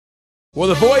Well,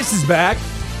 The Voice is back.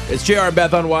 It's JR and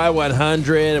Beth on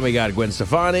Y100, and we got Gwen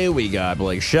Stefani, we got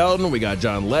Blake Shelton, we got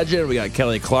John Legend, we got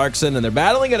Kelly Clarkson, and they're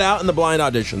battling it out in the blind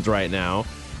auditions right now.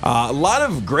 A lot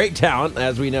of great talent,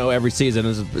 as we know, every season.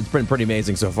 It's been pretty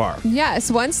amazing so far.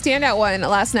 Yes, one standout one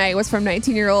last night was from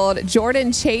 19-year-old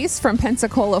Jordan Chase from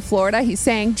Pensacola, Florida. He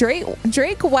sang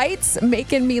Drake White's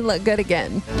Making Me Look Good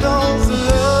Again. Those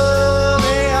love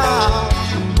me out.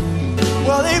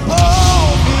 Well, they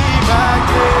pulled me back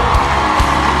in.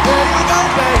 There you go,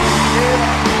 baby.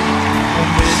 I'm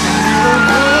making me look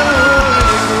good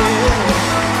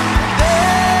again.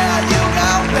 There you go,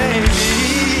 baby.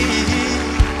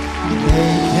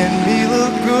 Making me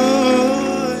look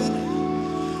good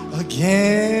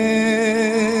again.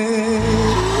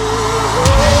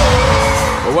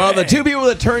 Well, the two people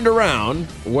that turned around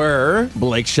were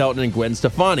Blake Shelton and Gwen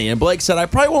Stefani. And Blake said, I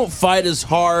probably won't fight as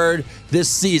hard this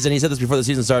season. He said this before the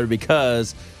season started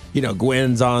because,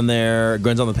 Gwen's on there,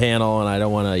 Gwen's on the panel, and I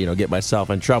don't want to, get myself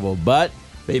in trouble. But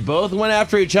they both went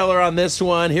after each other on this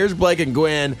one. Here's Blake and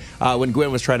Gwen when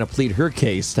Gwen was trying to plead her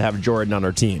case to have Jordan on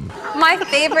her team. My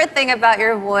favorite thing about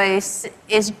your voice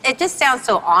is it just sounds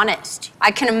so honest.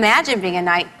 I can imagine being a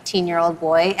 19-year-old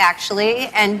boy, actually,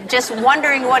 and just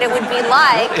wondering what it would be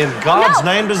like. In God's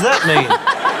name does that mean?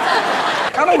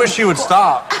 I kind of wish you would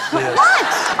stop this.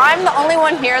 What? I'm the only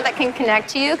one here that can connect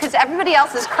to you because everybody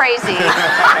else is crazy.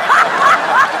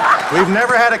 We've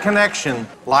never had a connection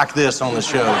like this on the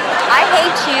show. I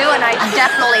hate you, and I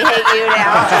definitely hate you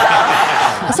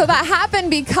now. So that happened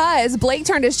because Blake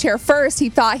turned his chair first. He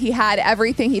thought he had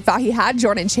everything. He thought he had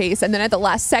Jordan Chase. And then at the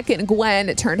last second,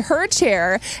 Gwen turned her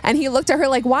chair. And he looked at her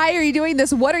like, why are you doing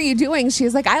this? What are you doing?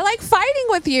 She's like, I like fighting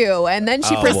with you. And then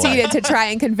she proceeded to try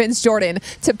and convince Jordan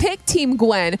to pick Team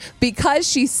Gwen because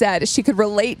she said she could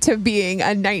relate to being a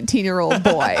 19-year-old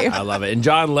boy. I love it. And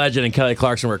John Legend and Kelly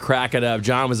Clarkson were cracking up.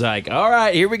 John was like, all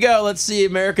right, here we go. Let's see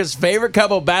America's favorite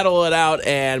couple battle it out.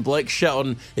 And Blake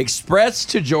Shelton expressed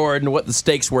to Jordan what the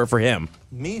stakes were for him.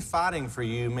 Me fighting for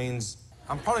you means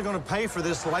I'm probably going to pay for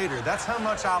this later. That's how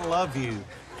much I love you.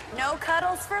 No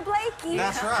cuddles for Blakey.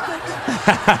 That's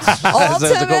right.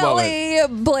 Ultimately,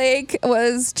 Blake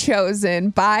was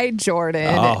chosen by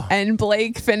Jordan, and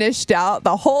Blake finished out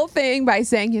the whole thing by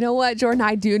saying, you know what, Jordan,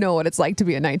 I do know what it's like to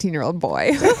be a 19-year-old boy.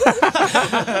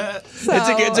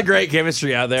 It's a great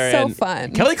chemistry out there. So and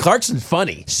fun. Kelly Clarkson's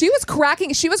funny. She was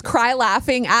cry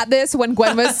laughing at this when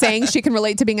Gwen was saying she can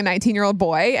relate to being a 19-year-old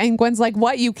boy. And Gwen's like,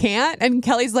 what, you can't? And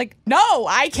Kelly's like, no,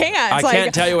 I can't. I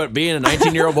can't tell you what being a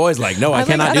 19-year-old boy is like. No, I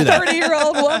cannot do that.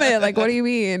 30-year-old woman. Like, what do you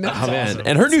mean? Oh, man.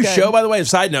 And her new show, by the way,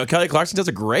 side note, Kelly Clarkson does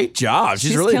a great job.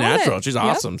 She's really natural. She's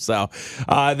awesome. So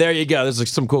there you go. There's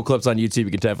some cool clips on YouTube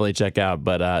you can definitely check out.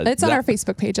 But it's on our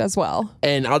Facebook page as well.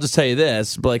 And I'll just tell you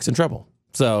this, Blake's in trouble.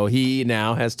 So he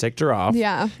now has ticked her off.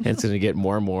 Yeah. And it's going to get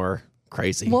more and more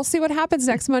crazy. We'll see what happens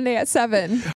next Monday at 7.